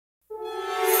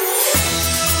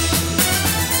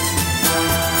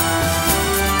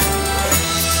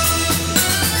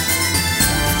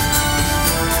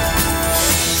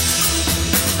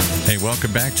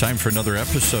Welcome back. Time for another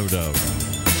episode of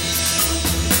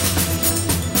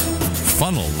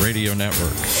Funnel Radio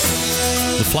Network,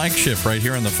 the flagship right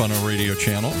here on the Funnel Radio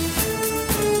channel.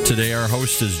 Today our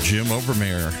host is Jim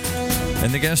Obermeyer,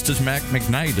 and the guest is Matt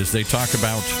McKnight as they talk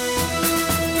about,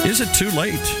 is it too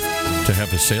late to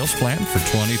have a sales plan for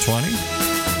 2020?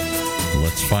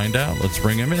 Let's find out. Let's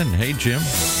bring him in. Hey, Jim.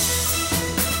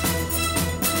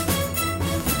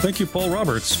 Thank you, Paul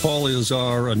Roberts. Paul is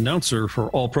our announcer for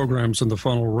all programs on the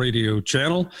Funnel Radio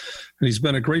channel. And he's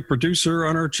been a great producer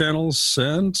on our channels.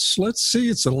 And let's see,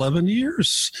 it's 11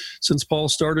 years since Paul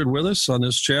started with us on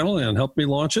this channel and helped me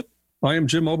launch it. I am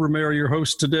Jim Obermeyer, your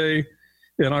host today.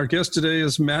 And our guest today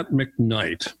is Matt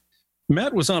McKnight.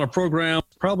 Matt was on a program,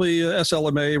 probably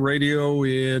SLMA radio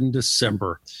in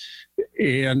December.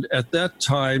 And at that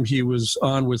time, he was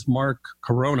on with Mark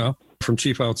Corona from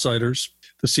Chief Outsiders,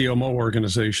 the CMO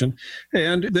organization.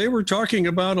 And they were talking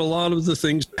about a lot of the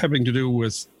things having to do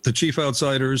with the Chief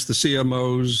Outsiders, the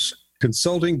CMOs,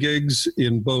 consulting gigs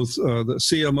in both the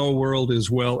CMO world as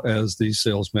well as the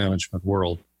sales management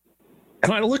world.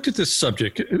 And I looked at this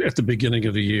subject at the beginning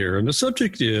of the year, and the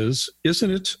subject is,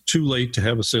 isn't it too late to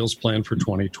have a sales plan for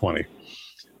 2020?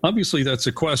 Obviously, that's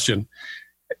a question.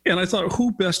 And I thought,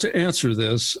 who best to answer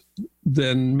this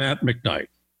than Matt McKnight?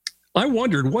 I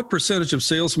wondered what percentage of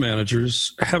sales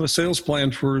managers have a sales plan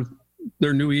for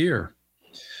their new year.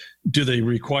 Do they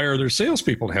require their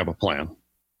salespeople to have a plan?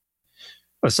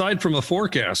 Aside from a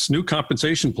forecast, new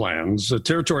compensation plans,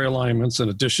 territory alignments, and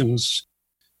additions,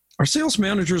 are sales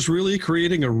managers really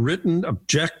creating a written,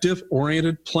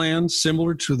 objective-oriented plan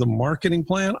similar to the marketing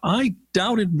plan? I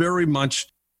doubt it very much,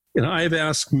 and I've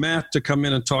asked Matt to come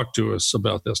in and talk to us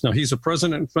about this. Now, he's a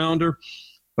president and founder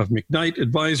of McKnight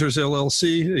Advisors,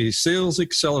 LLC, a sales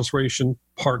acceleration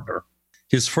partner.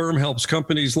 His firm helps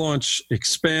companies launch,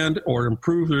 expand, or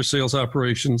improve their sales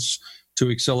operations to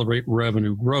accelerate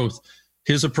revenue growth.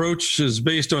 His approach is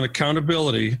based on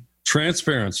accountability,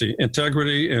 transparency,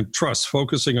 integrity, and trust,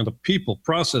 focusing on the people,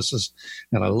 processes,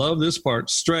 and I love this part,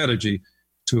 strategy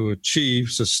to achieve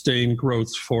sustained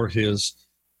growth for his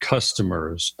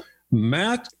customers.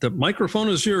 Matt, the microphone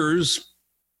is yours.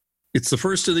 It's the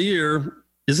first of the year.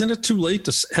 Isn't it too late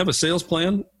to have a sales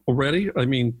plan already? I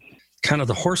mean, kind of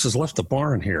the horse has left the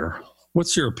barn here.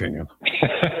 What's your opinion?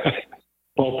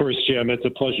 Well, first, Jim, it's a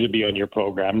pleasure to be on your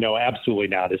program. No, absolutely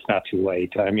not. It's not too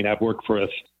late. I mean, I've worked for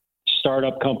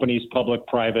startup companies, public,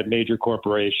 private, major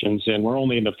corporations, and we're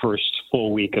only in the first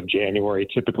full week of January.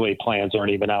 Typically, plans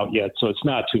aren't even out yet, so it's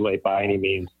not too late by any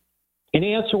means. And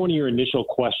to answer one of your initial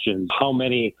questions, how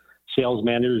many sales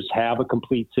managers have a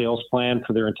complete sales plan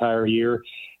for their entire year?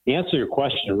 The answer to your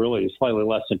question really is slightly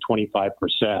less than 25%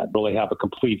 really have a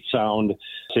complete sound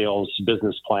sales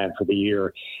business plan for the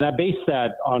year. And I base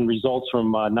that on results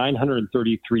from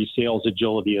 933 sales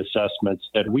agility assessments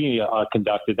that we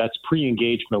conducted. That's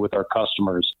pre-engagement with our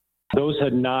customers. Those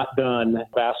had not done,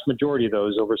 vast majority of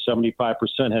those, over 75%,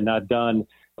 had not done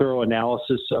thorough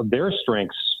analysis of their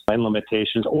strengths and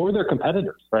limitations or their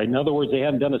competitors, right? In other words, they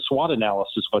hadn't done a SWOT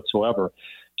analysis whatsoever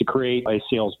to create a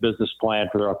sales business plan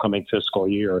for their upcoming fiscal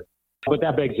year. But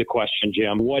that begs the question,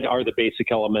 Jim, what are the basic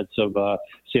elements of a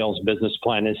sales business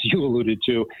plan? As you alluded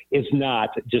to, is not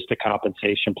just a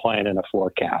compensation plan and a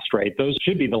forecast, right? Those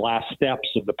should be the last steps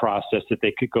of the process that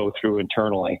they could go through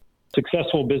internally.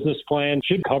 Successful business plan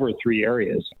should cover three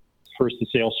areas. First, the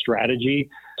sales strategy,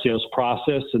 sales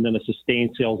process, and then a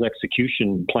sustained sales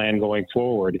execution plan going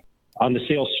forward. On the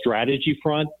sales strategy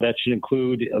front, that should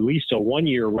include at least a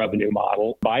one-year revenue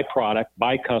model by product,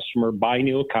 by customer, by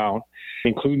new account,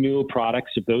 include new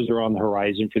products if those are on the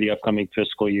horizon for the upcoming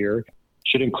fiscal year.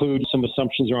 Should include some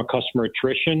assumptions around customer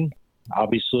attrition,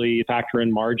 obviously factor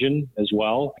in margin as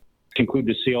well. Include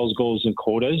the sales goals and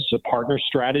quotas, a partner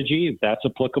strategy, if that's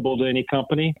applicable to any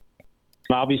company.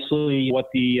 Obviously, what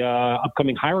the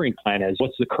upcoming hiring plan is.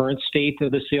 What's the current state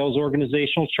of the sales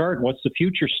organizational chart? What's the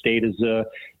future state as the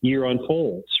year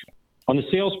unfolds? On the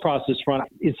sales process front,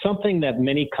 it's something that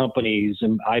many companies,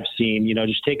 and I've seen,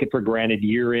 just take it for granted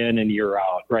year in and year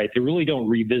out, right? They really don't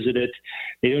revisit it.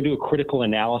 They don't do a critical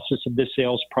analysis of the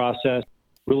sales process,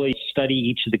 really study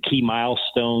each of the key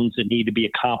milestones that need to be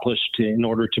accomplished in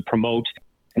order to promote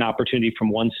an opportunity from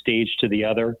one stage to the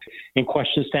other, and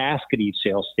questions to ask at each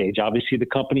sales stage. Obviously, the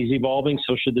company's evolving,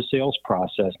 so should the sales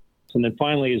process. And then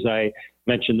finally, as I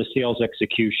mentioned, the sales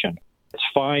execution. It's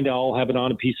fine to all have it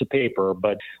on a piece of paper,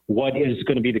 but what is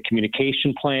going to be the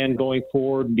communication plan going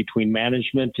forward between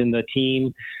management and the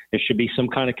team? There should be some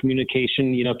kind of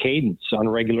communication, cadence on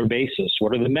a regular basis.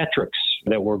 What are the metrics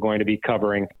that we're going to be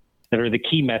covering? that are the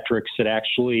key metrics that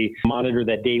actually monitor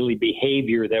that daily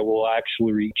behavior that will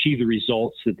actually achieve the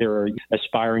results that they're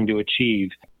aspiring to achieve.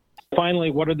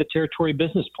 Finally, what are the territory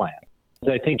business plans?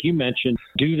 I think you mentioned,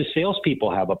 do the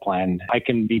salespeople have a plan? I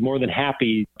can be more than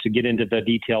happy to get into the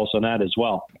details on that as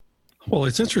well. Well,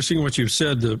 it's interesting what you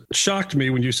said. It shocked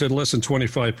me when you said less than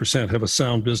 25% have a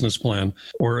sound business plan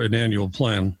or an annual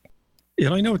plan.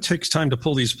 And I know it takes time to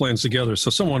pull these plans together. So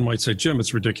someone might say, Jim,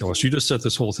 it's ridiculous. You just set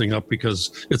this whole thing up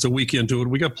because it's a week into it.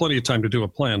 We got plenty of time to do a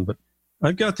plan. But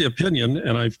I've got the opinion,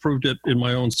 and I've proved it in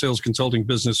my own sales consulting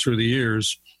business through the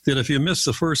years, that if you miss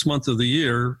the first month of the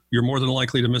year, you're more than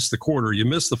likely to miss the quarter. You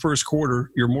miss the first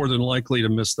quarter, you're more than likely to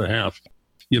miss the half.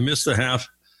 You miss the half,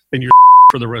 and you're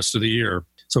for the rest of the year.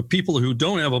 So people who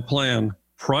don't have a plan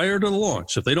prior to the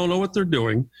launch, if they don't know what they're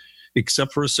doing,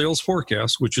 except for a sales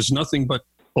forecast, which is nothing but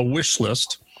a wish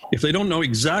list, if they don't know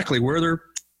exactly where they're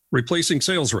replacing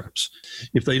sales reps,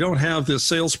 if they don't have the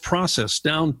sales process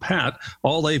down pat,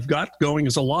 all they've got going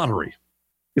is a lottery.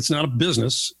 It's not a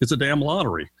business, it's a damn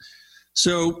lottery.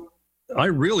 So I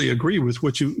really agree with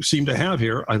what you seem to have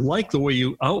here. I like the way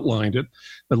you outlined it.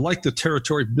 I like the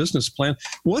territory business plan.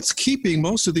 What's keeping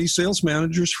most of these sales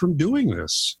managers from doing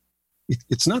this?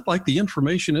 It's not like the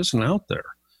information isn't out there.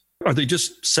 Are they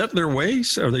just set in their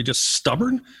ways? Are they just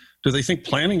stubborn? Do they think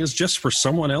planning is just for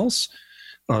someone else,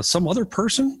 some other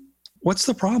person? What's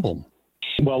the problem?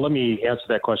 Well, let me answer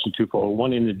that question twofold.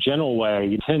 One, in a general way,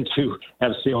 you tend to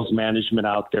have sales management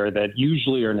out there that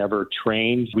usually are never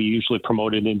trained. We usually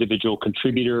promote an individual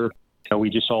contributor. We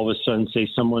just all of a sudden say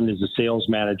someone is a sales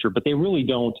manager, but they really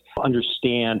don't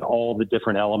understand all the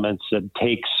different elements that it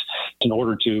takes in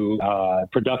order to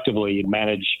productively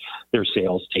manage their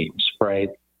sales teams, right?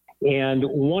 And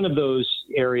one of those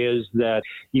areas that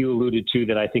you alluded to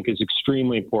that I think is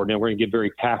extremely important, and we're going to get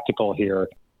very tactical here,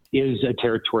 is a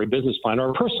territory business plan or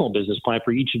a personal business plan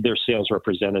for each of their sales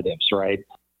representatives, right?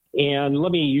 And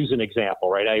let me use an example,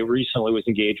 right? I recently was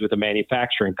engaged with a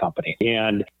manufacturing company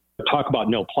and talk about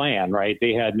no plan, right?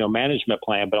 They had no management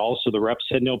plan, but also the reps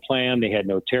had no plan. They had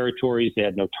no territories. They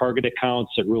had no target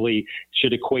accounts that really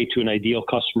should equate to an ideal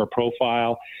customer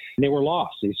profile. And they were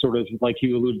lost. They sort of, like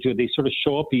you alluded to, they sort of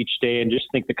show up each day and just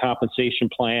think the compensation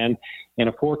plan and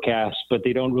a forecast, but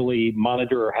they don't really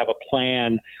monitor or have a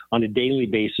plan on a daily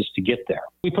basis to get there.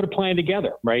 We put a plan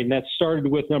together, right? And that started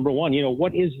with number one,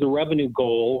 what is the revenue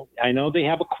goal? I know they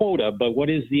have a quota, but what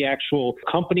is the actual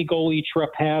company goal each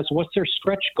rep has? What's their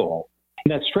stretch goal?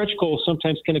 And that stretch goal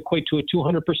sometimes can equate to a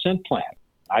 200% plan.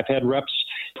 I've had reps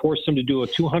force them to do a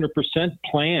 200%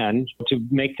 plan to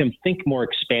make them think more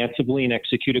expansively and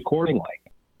execute accordingly.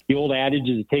 The old adage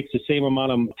is it takes the same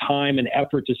amount of time and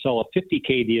effort to sell a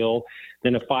 $50K deal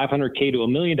than a $500K to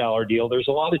 $1 million deal. There's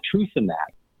a lot of truth in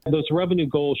that. Those revenue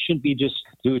goals shouldn't be just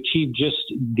to achieve just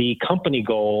the company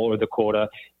goal or the quota.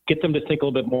 Get them to think a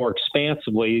little bit more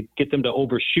expansively, get them to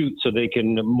overshoot so they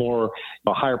can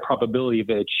a higher probability of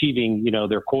achieving,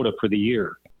 their quota for the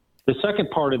year. The second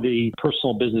part of the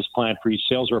personal business plan for each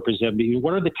sales representative,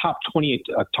 what are the top 20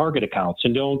 target accounts?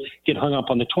 And don't get hung up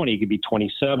on the 20. It could be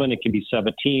 27, it could be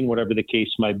 17, whatever the case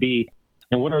might be.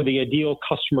 And what are the ideal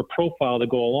customer profile to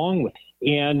go along with?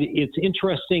 And it's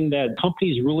interesting that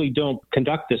companies really don't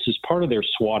conduct this as part of their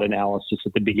SWOT analysis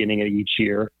at the beginning of each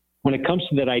year. When it comes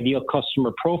to that ideal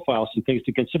customer profile, some things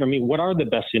to consider. What are the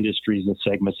best industries and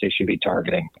segments they should be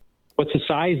targeting? What's the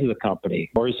size of the company?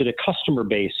 Or is it a customer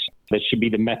base that should be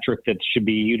the metric that should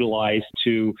be utilized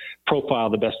to profile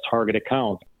the best target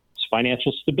account?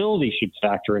 Financial stability should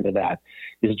factor into that.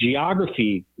 Is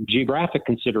geographic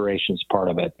considerations part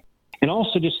of it? And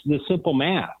also just the simple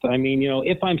math.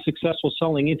 If I'm successful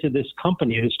selling into this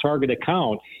company, this target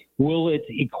account, will it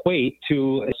equate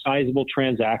to a sizable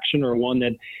transaction or one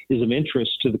that is of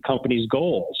interest to the company's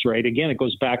goals, right? Again, it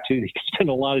goes back to you spend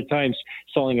a lot of times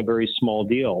selling a very small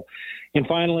deal. And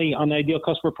finally, on the ideal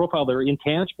customer profile, they're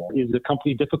intangible. Is the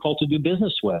company difficult to do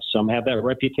business with? Some have that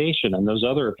reputation and those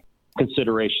other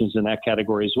considerations in that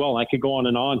category as well. And I could go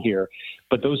on here,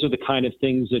 but those are the kind of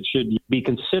things that should be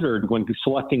considered when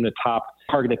selecting the top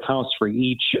target accounts for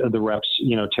each of the reps,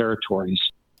 territories.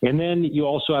 And then you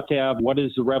also have to have what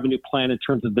is the revenue plan in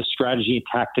terms of the strategy and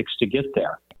tactics to get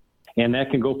there. And that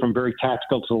can go from very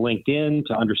tactical to LinkedIn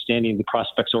to understanding the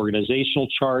prospect's organizational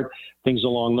chart, things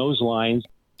along those lines,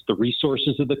 the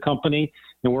resources of the company,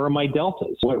 and where are my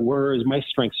deltas? Where is my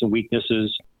strengths and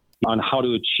weaknesses on how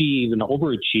to achieve and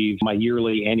overachieve my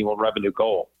yearly annual revenue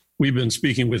goal? We've been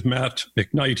speaking with Matt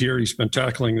McKnight here. He's been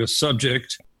tackling this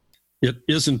subject. It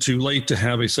isn't too late to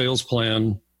have a sales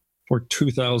plan for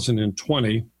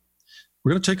 2020.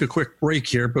 We're going to take a quick break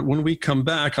here, but when we come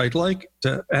back, I'd like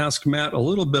to ask Matt a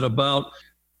little bit about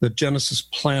the Genesis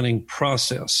planning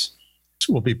process.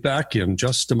 We'll be back in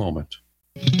just a moment.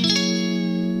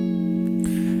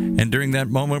 And during that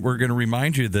moment, we're going to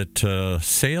remind you that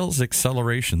Sales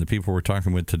Acceleration, the people we're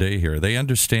talking with today here, they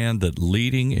understand that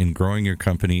leading and growing your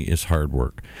company is hard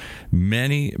work.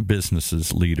 Many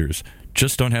businesses, leaders,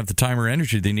 just don't have the time or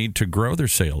energy they need to grow their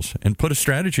sales and put a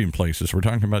strategy in place, as we're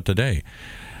talking about today.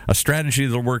 A strategy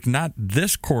that'll work not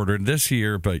this quarter, this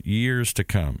year, but years to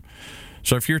come.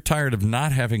 So if you're tired of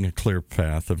not having a clear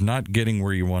path, of not getting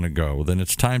where you want to go, then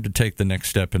it's time to take the next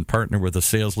step and partner with a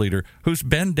sales leader who's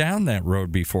been down that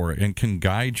road before and can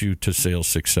guide you to sales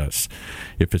success.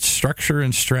 If it's structure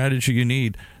and strategy you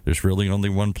need, there's really only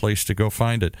one place to go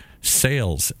find it,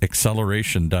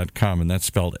 salesacceleration.com, and that's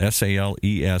spelled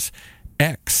SALES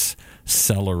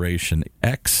Acceleration,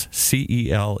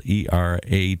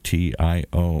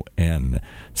 XCELERATION,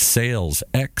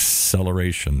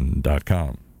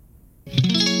 salesacceleration.com.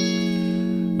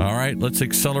 All right, let's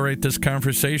accelerate this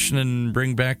conversation and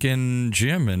bring back in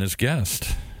Jim and his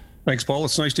guest. Thanks, Paul.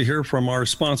 It's nice to hear from our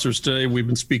sponsors today. We've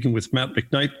been speaking with Matt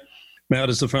McKnight. Matt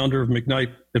is the founder of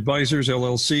McKnight Advisors,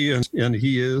 LLC, and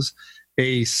he is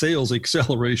a sales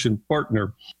acceleration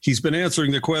partner. He's been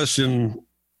answering the question,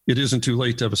 it isn't too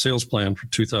late to have a sales plan for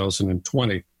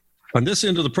 2020. On this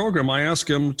end of the program, I asked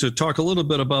him to talk a little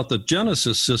bit about the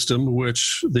Genesis system,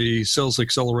 which the Sales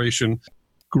Acceleration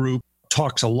Group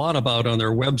talks a lot about on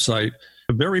their website,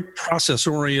 a very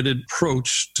process-oriented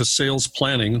approach to sales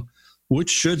planning, which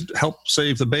should help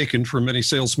save the bacon for many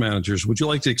sales managers. Would you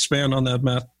like to expand on that,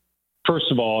 Matt?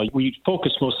 First of all, we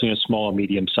focus mostly on small and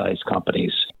medium-sized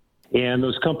companies. And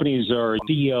those companies are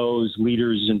CEOs,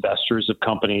 leaders, investors of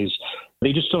companies.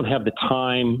 They just don't have the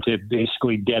time to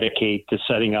basically dedicate to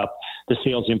setting up the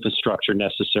sales infrastructure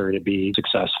necessary to be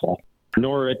successful.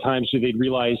 Nor at times do they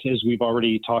realize, as we've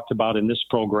already talked about in this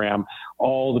program,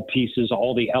 all the pieces,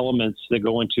 all the elements that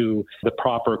go into the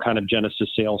proper kind of Genesis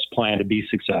sales plan to be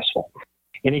successful.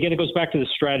 And again, it goes back to the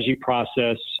strategy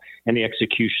process and the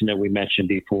execution that we mentioned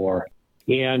before.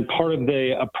 And part of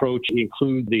the approach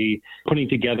includes the putting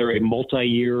together a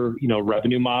multi-year,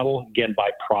 revenue model, again, by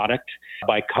product,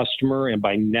 by customer, and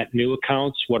by net new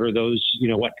accounts. What are those,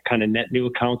 what kind of net new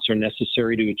accounts are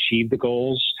necessary to achieve the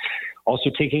goals? Also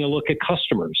taking a look at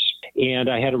customers. And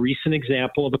I had a recent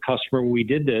example of a customer where we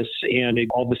did this, and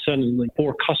all of a sudden,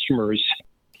 4 customers,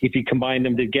 if you combine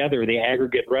them together, the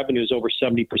aggregate revenue is over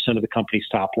 70% of the company's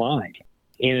top line.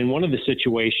 And in one of the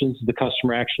situations, the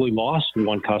customer actually lost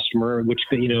one customer, which,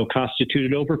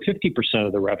 constituted over 50%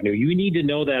 of the revenue. You need to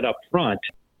know that up front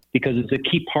because it's a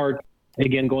key part,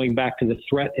 again, going back to the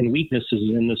threat and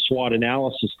weaknesses in the SWOT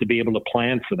analysis to be able to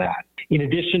plan for that. In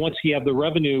addition, once you have the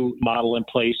revenue model in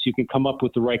place, you can come up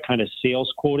with the right kind of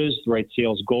sales quotas, the right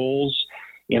sales goals,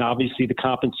 and obviously the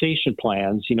compensation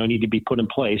plans, need to be put in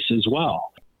place as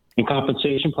well. And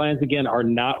compensation plans, again, are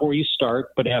not where you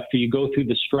start, but after you go through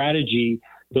the strategy,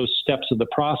 those steps of the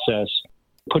process,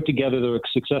 put together the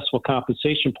successful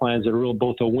compensation plans that are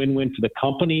both a win-win for the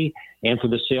company and for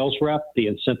the sales rep. They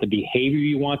incent the behavior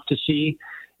you want to see,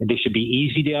 and they should be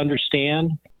easy to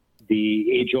understand.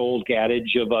 The age-old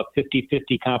adage of a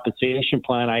 50-50 compensation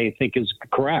plan, I think, is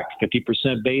correct.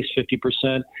 50% base,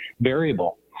 50%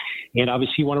 variable. And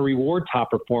obviously, you want to reward top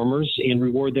performers and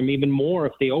reward them even more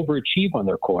if they overachieve on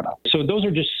their quota. So those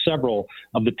are just several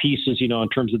of the pieces, in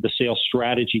terms of the sales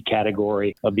strategy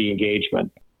category of the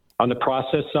engagement. On the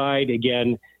process side,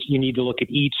 again, you need to look at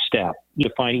each step,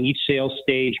 defining each sales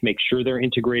stage, make sure they're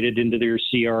integrated into their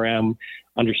CRM,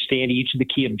 understand each of the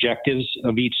key objectives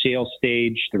of each sales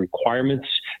stage, the requirements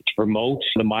to promote,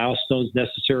 the milestones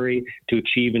necessary to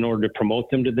achieve in order to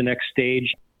promote them to the next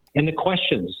stage, and the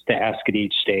questions to ask at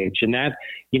each stage. And that,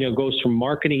 goes from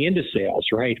marketing into sales,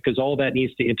 right? Because all that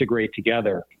needs to integrate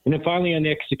together. And then finally, on the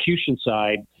execution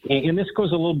side, and this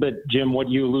goes a little bit, Jim, what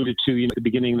you alluded to, at the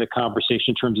beginning of the conversation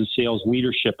in terms of sales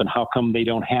leadership and how come they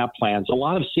don't have plans. A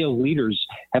lot of sales leaders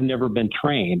have never been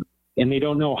trained, and they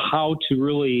don't know how to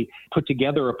really put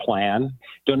together a plan,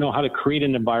 don't know how to create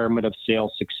an environment of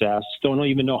sales success, don't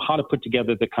even know how to put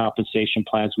together the compensation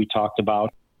plans we talked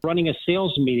about, running a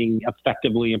sales meeting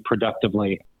effectively and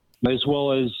productively, as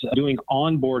well as doing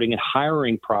onboarding and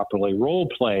hiring properly, role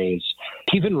plays,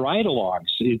 even ride-alongs.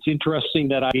 It's interesting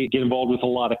that I get involved with a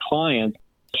lot of clients.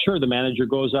 Sure, the manager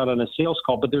goes out on a sales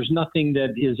call, but there's nothing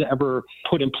that is ever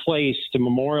put in place to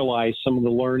memorialize some of the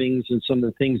learnings and some of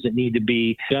the things that need to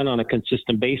be done on a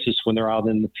consistent basis when they're out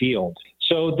in the field.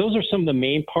 So those are some of the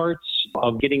main parts.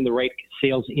 of getting the right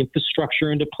sales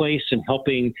infrastructure into place and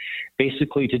helping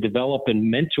basically to develop and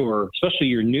mentor, especially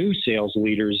your new sales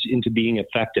leaders, into being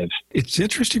effective. It's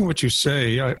interesting what you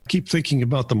say. I keep thinking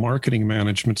about the marketing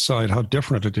management side, how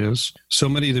different it is. So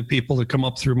many of the people that come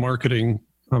up through marketing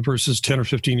versus 10 or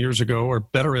 15 years ago are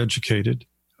better educated.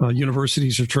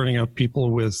 Universities are turning out people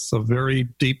with very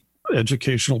deep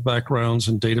educational backgrounds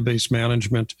in database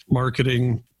management,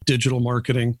 marketing, digital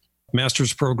marketing,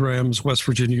 master's programs. West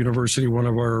Virginia University, one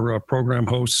of our program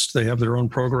hosts, they have their own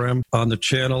program on the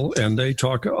channel, and they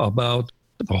talk about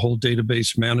the whole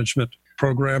database management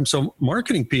program. So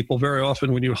marketing people, very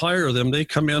often when you hire them, they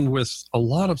come in with a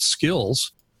lot of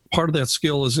skills. Part of that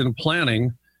skill is in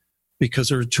planning because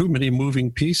there are too many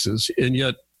moving pieces. And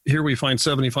yet here we find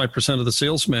 75% of the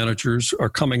sales managers are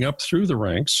coming up through the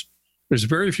ranks. There's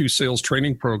very few sales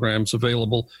training programs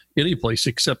available any place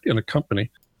except in a company.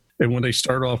 And when they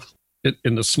start off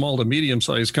in the small to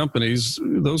medium-sized companies,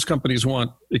 those companies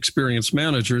want experienced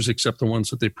managers except the ones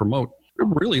that they promote. They're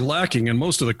really lacking, and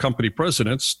most of the company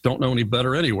presidents don't know any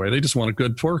better anyway. They just want a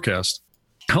good forecast.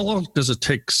 How long does it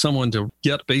take someone to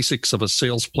get basics of a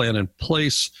sales plan in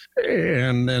place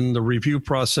and then the review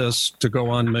process to go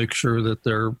on and make sure that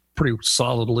they're pretty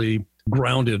solidly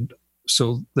grounded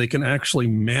so they can actually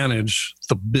manage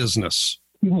the business?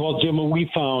 Well, Jim, what we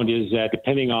found is that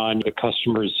depending on the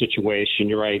customer's situation,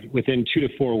 you're right, within 2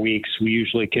 to 4 weeks, we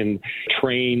usually can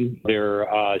train their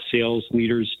sales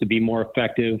leaders to be more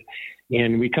effective.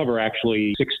 And we cover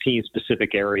actually 16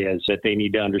 specific areas that they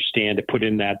need to understand to put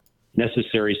in that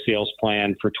necessary sales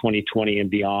plan for 2020 and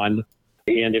beyond.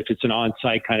 And if it's an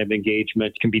on-site kind of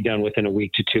engagement, it can be done within a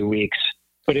week to 2 weeks.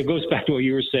 But it goes back to what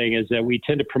you were saying, is that we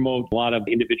tend to promote a lot of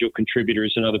individual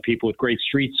contributors and other people with great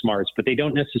street smarts, but they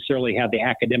don't necessarily have the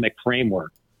academic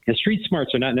framework. And street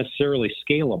smarts are not necessarily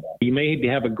scalable. You may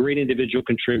have a great individual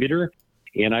contributor,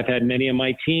 and I've had many on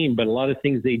my team, but a lot of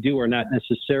things they do are not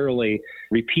necessarily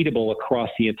repeatable across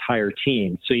the entire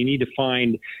team. So you need to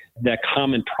find that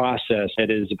common process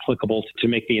that is applicable to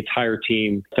make the entire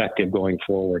team effective going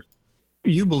forward.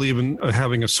 You believe in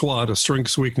having a SWOT, a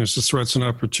strengths, weaknesses, threats, and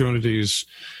opportunities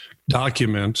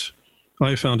document.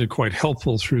 I found it quite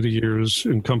helpful through the years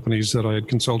in companies that I had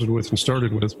consulted with and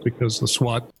started with, because the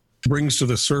SWOT brings to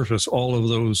the surface all of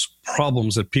those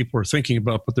problems that people are thinking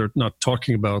about, but they're not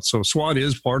talking about. So SWOT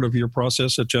is part of your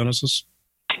process at Genesis?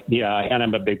 Yeah, and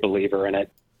I'm a big believer in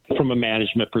it. From a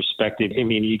management perspective, I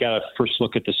mean, you got to first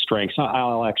look at the strengths.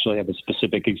 I'll actually have a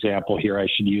specific example here I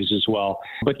should use as well.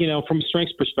 But, from a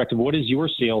strengths perspective, what is your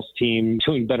sales team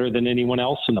doing better than anyone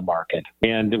else in the market?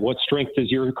 And what strength does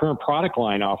your current product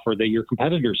line offer that your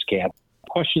competitors can't?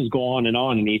 Questions go on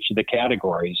in each of the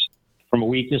categories. From a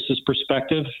weaknesses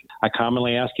perspective, I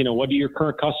commonly ask, what do your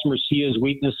current customers see as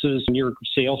weaknesses in your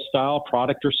sales style,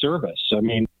 product, or service? I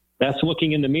mean, that's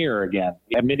looking in the mirror again,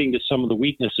 admitting to some of the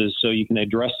weaknesses so you can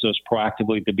address those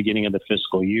proactively at the beginning of the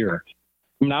fiscal year.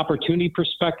 From an opportunity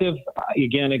perspective,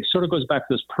 again, it sort of goes back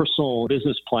to those personal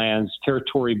business plans,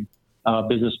 territory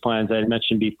business plans I had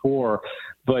mentioned before.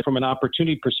 But from an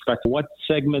opportunity perspective, what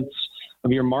segments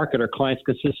of your market are clients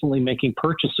consistently making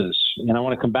purchases? And I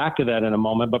want to come back to that in a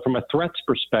moment. But from a threats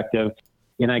perspective,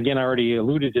 and again, I already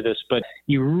alluded to this, but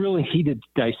you really need to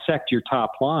dissect your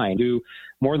top line. Do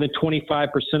more than 25%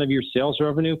 of your sales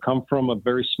revenue come from a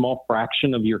very small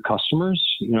fraction of your customers?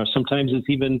 Sometimes it's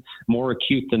even more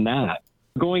acute than that.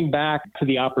 Going back to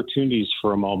the opportunities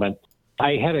for a moment,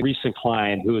 I had a recent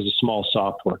client who is a small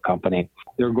software company.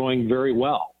 They're going very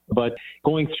well, but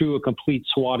going through a complete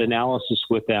SWOT analysis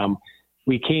with them,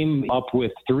 we came up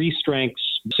with 3 strengths,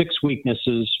 6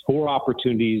 weaknesses, 4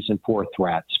 opportunities, and 4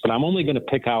 threats. But I'm only going to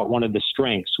pick out one of the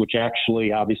strengths, which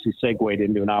actually obviously segued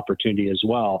into an opportunity as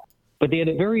well. But they had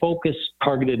a very focused,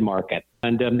 targeted market,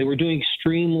 and they were doing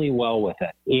extremely well with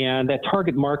it. And that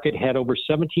target market had over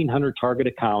 1,700 target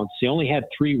accounts. They only had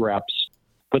 3 reps,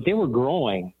 but they were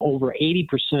growing over 80%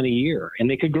 a year, and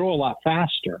they could grow a lot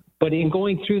faster. But in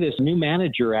going through this, new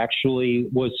manager actually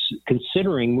was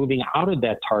considering moving out of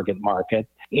that target market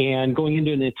and going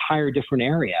into an entire different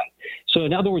area. So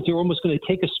in other words, they were almost going to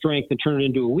take a strength and turn it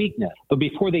into a weakness. But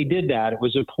before they did that, it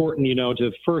was important,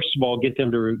 to first of all get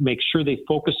them to make sure they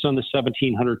focused on the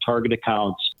 1,700 target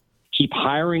accounts, keep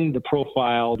hiring the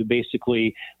profile to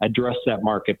basically address that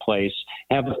marketplace,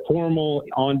 have a formal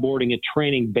onboarding and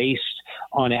training based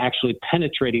on actually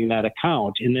penetrating that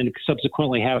account, and then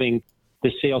subsequently having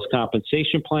the sales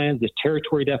compensation plans, the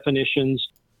territory definitions,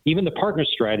 even the partner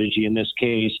strategy in this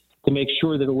case, to make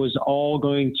sure that it was all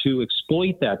going to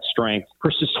exploit that strength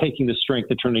versus taking the strength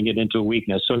and turning it into a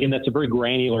weakness. So again, that's a very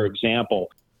granular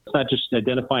example. It's not just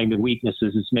identifying the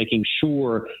weaknesses, it's making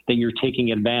sure that you're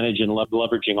taking advantage and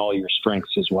leveraging all your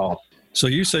strengths as well. So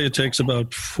you say it takes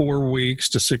about 4 weeks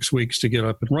to 6 weeks to get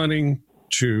up and running,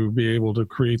 to be able to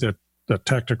create that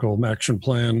tactical action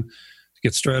plan, to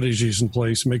get strategies in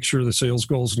place, make sure the sales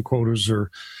goals and quotas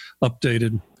are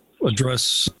updated,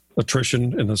 address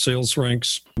attrition in the sales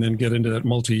ranks, and then get into that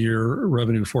multi-year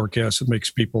revenue forecast that makes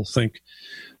people think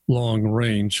long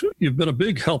range. You've been a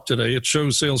big help today. It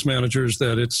shows sales managers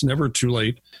that it's never too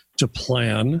late to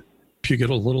plan. If you get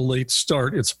a little late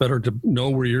start, it's better to know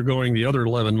where you're going the other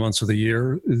 11 months of the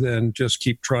year than just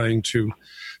keep trying to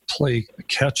play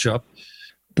catch up.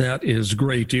 That is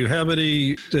great. Do you have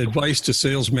any advice to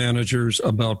sales managers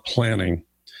about planning?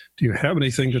 Do you have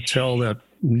anything to tell that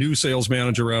new sales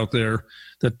manager out there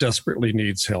that desperately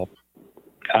needs help?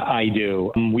 I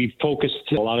do. We've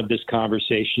focused a lot of this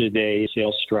conversation today,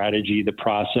 sales strategy, the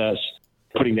process,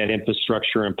 putting that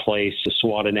infrastructure in place, the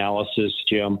SWOT analysis,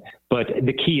 Jim. But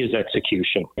the key is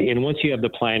execution. And once you have the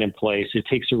plan in place, it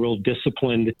takes a real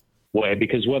disciplined way,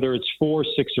 because whether it's 4,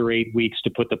 6, or 8 weeks to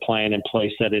put the plan in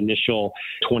place, that initial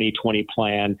 2020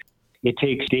 plan, it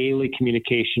takes daily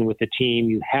communication with the team.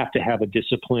 You have to have a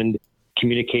disciplined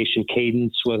communication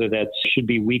cadence, whether that should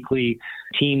be weekly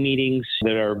team meetings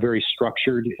that are very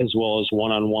structured, as well as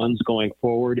one-on-ones going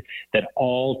forward, that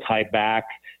all tie back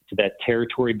to that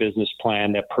territory business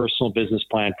plan, that personal business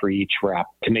plan for each rep,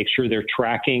 to make sure they're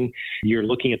tracking. You're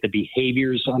looking at the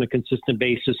behaviors on a consistent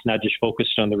basis, not just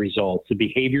focused on the results. The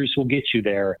behaviors will get you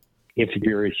there if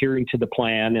you're adhering to the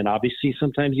plan. And obviously,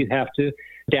 sometimes you have to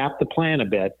adapt the plan a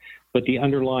bit, but the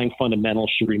underlying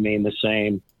fundamentals should remain the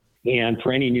same. And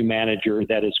for any new manager,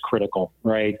 that is critical,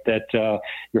 right? That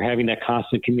you're having that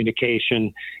constant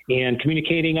communication and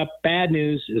communicating up bad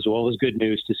news as well as good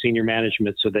news to senior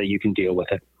management so that you can deal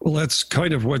with it. Well, that's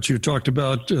kind of what you talked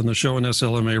about in the show on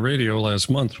SLMA Radio last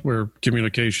month, where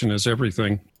communication is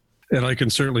everything. And I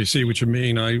can certainly see what you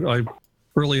mean. I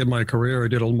early in my career, I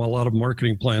did a lot of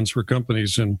marketing plans for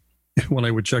companies, and when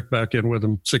I would check back in with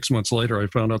them 6 months later, I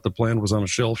found out the plan was on a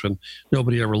shelf and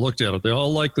nobody ever looked at it. They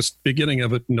all liked the beginning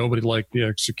of it. Nobody liked the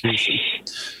execution.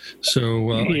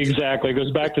 So exactly. It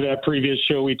goes back to that previous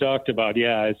show we talked about.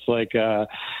 Yeah, it's like the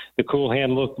Cool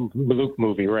Hand Luke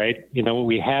movie, right? You know, what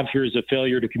we have here is a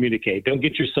failure to communicate. Don't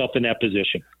get yourself in that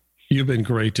position. You've been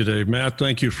great today, Matt.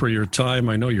 Thank you for your time.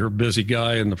 I know you're a busy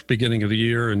guy in the beginning of the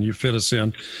year, and you fit us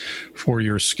in for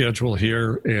your schedule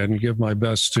here. And give my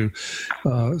best to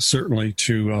certainly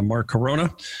to Mark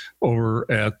Corona over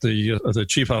at the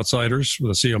Chief Outsiders, the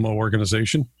CMO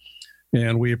organization.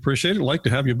 And we appreciate it. I'd like to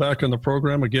have you back on the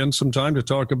program again sometime to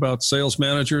talk about sales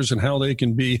managers and how they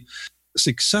can be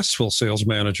successful sales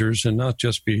managers and not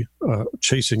just be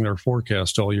chasing their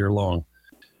forecast all year long.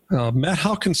 Matt,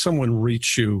 how can someone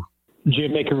reach you?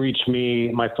 Jim, they can reach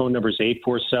me. My phone number is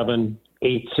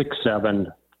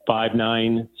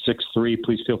 847-867-5963.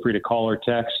 Please feel free to call or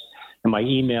text. And my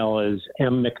email is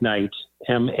mmcknight,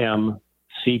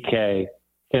 mmcknight,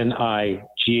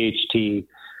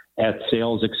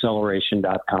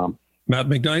 @salesacceleration.com. Matt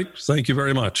McKnight, thank you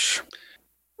very much.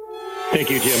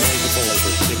 Thank you, Jim. Thank you for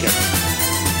listening. Take care.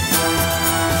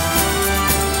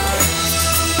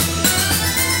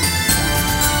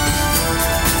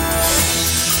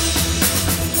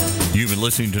 You've been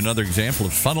listening to another example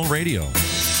of Funnel Radio,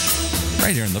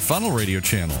 right here on the Funnel Radio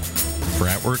channel for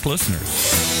at-work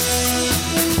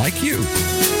listeners like you.